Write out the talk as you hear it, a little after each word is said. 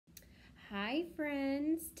Hi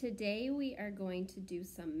friends, today we are going to do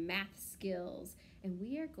some math skills and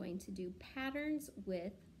we are going to do patterns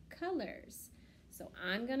with colors. So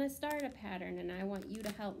I'm going to start a pattern and I want you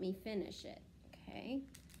to help me finish it, okay?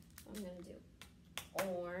 So I'm going to do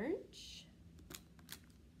orange,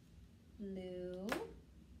 blue,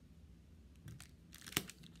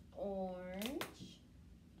 orange,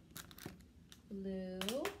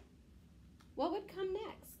 blue. What would come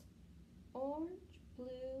next? Orange,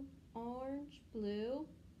 blue, orange, blue.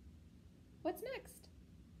 What's next?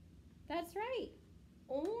 That's right,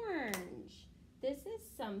 orange. This is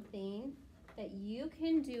something that you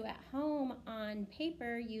can do at home on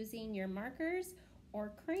paper using your markers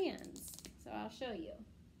or crayons. So I'll show you.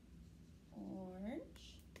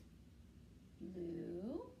 Orange,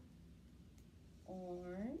 blue,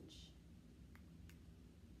 orange,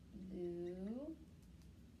 blue,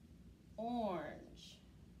 orange.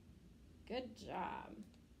 Good job.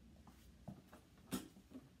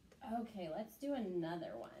 Okay, let's do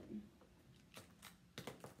another one.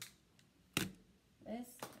 This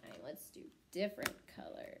time, let's do different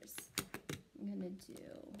colors. I'm gonna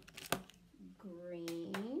do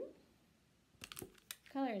green.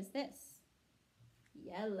 What color is this?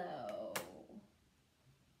 Yellow.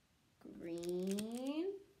 Green.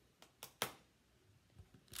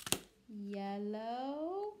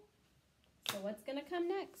 Yellow. So what's gonna come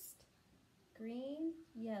next? Green,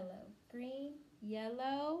 yellow, green,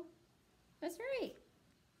 yellow. That's right,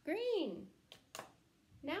 green.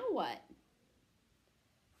 Now what?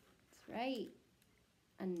 That's right,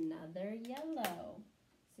 another yellow.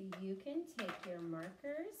 So you can take your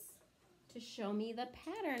markers to show me the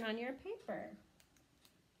pattern on your paper.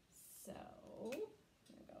 So,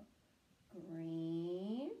 here we go.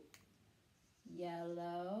 Green,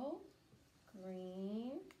 yellow,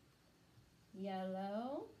 green,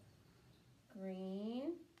 yellow,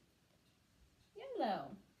 green,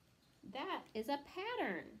 yellow. That is a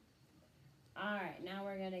pattern. All right, now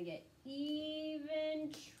we're gonna get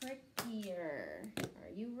even trickier. Are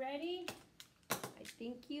you ready? I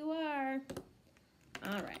think you are.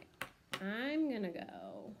 All right, I'm gonna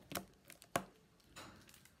go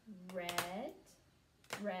red,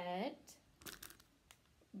 red,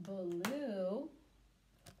 blue,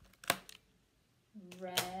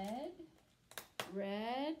 red,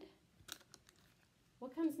 red.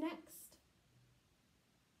 What comes next?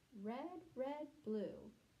 Red, red,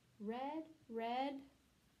 blue. Red, red.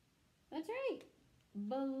 That's right.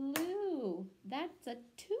 Blue. That's a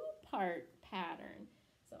two-part pattern.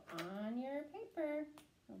 So on your paper,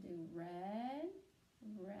 I'll do red,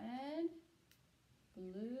 red,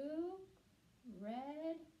 blue,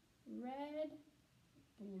 red, red,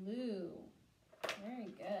 blue.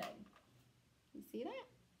 Very good. You see that?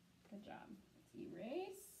 Good job. Let's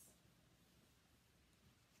erase.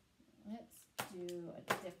 Let's do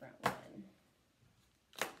a different one.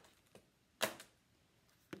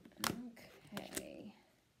 Okay.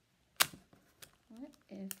 What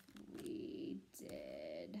if we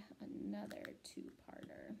did another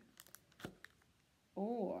two-parter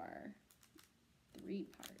or three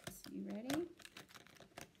parts? You ready?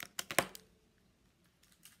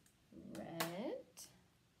 Red,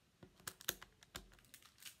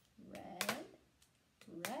 red,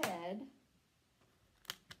 red,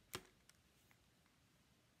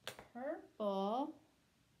 purple.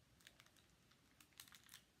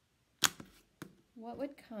 What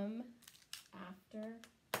would come after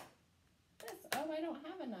this? Oh, I don't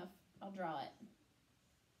have enough. I'll draw it.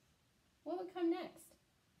 What would come next?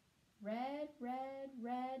 Red, red,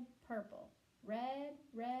 red, purple. Red,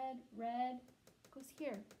 red, red. Goes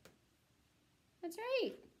here. That's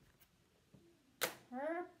right.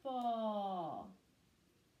 Purple.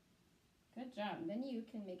 Good job. Then you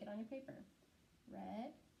can make it on your paper.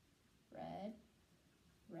 Red, red,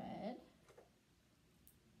 red,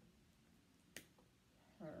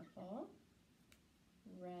 purple,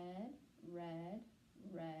 red, red,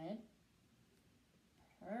 red,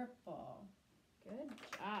 purple. Good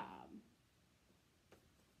job.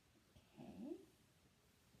 Okay.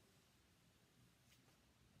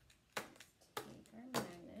 Let's take our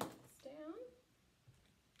magnets down.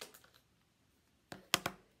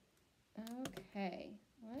 Okay,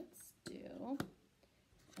 let's do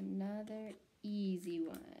another easy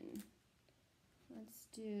one. Let's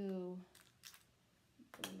do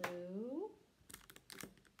blue,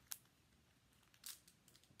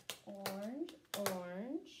 orange,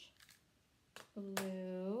 orange,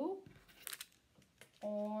 blue,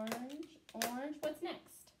 orange, orange. What's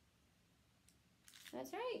next?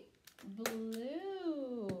 That's right,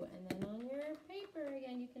 blue. And then on your paper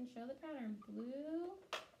again, you can show the pattern. Blue,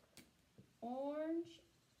 orange,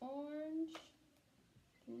 orange,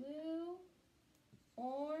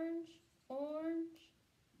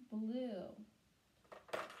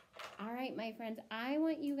 my friends, I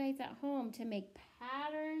want you guys at home to make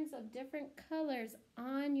patterns of different colors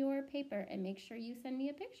on your paper and make sure you send me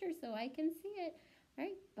a picture so I can see it. All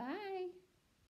right, bye.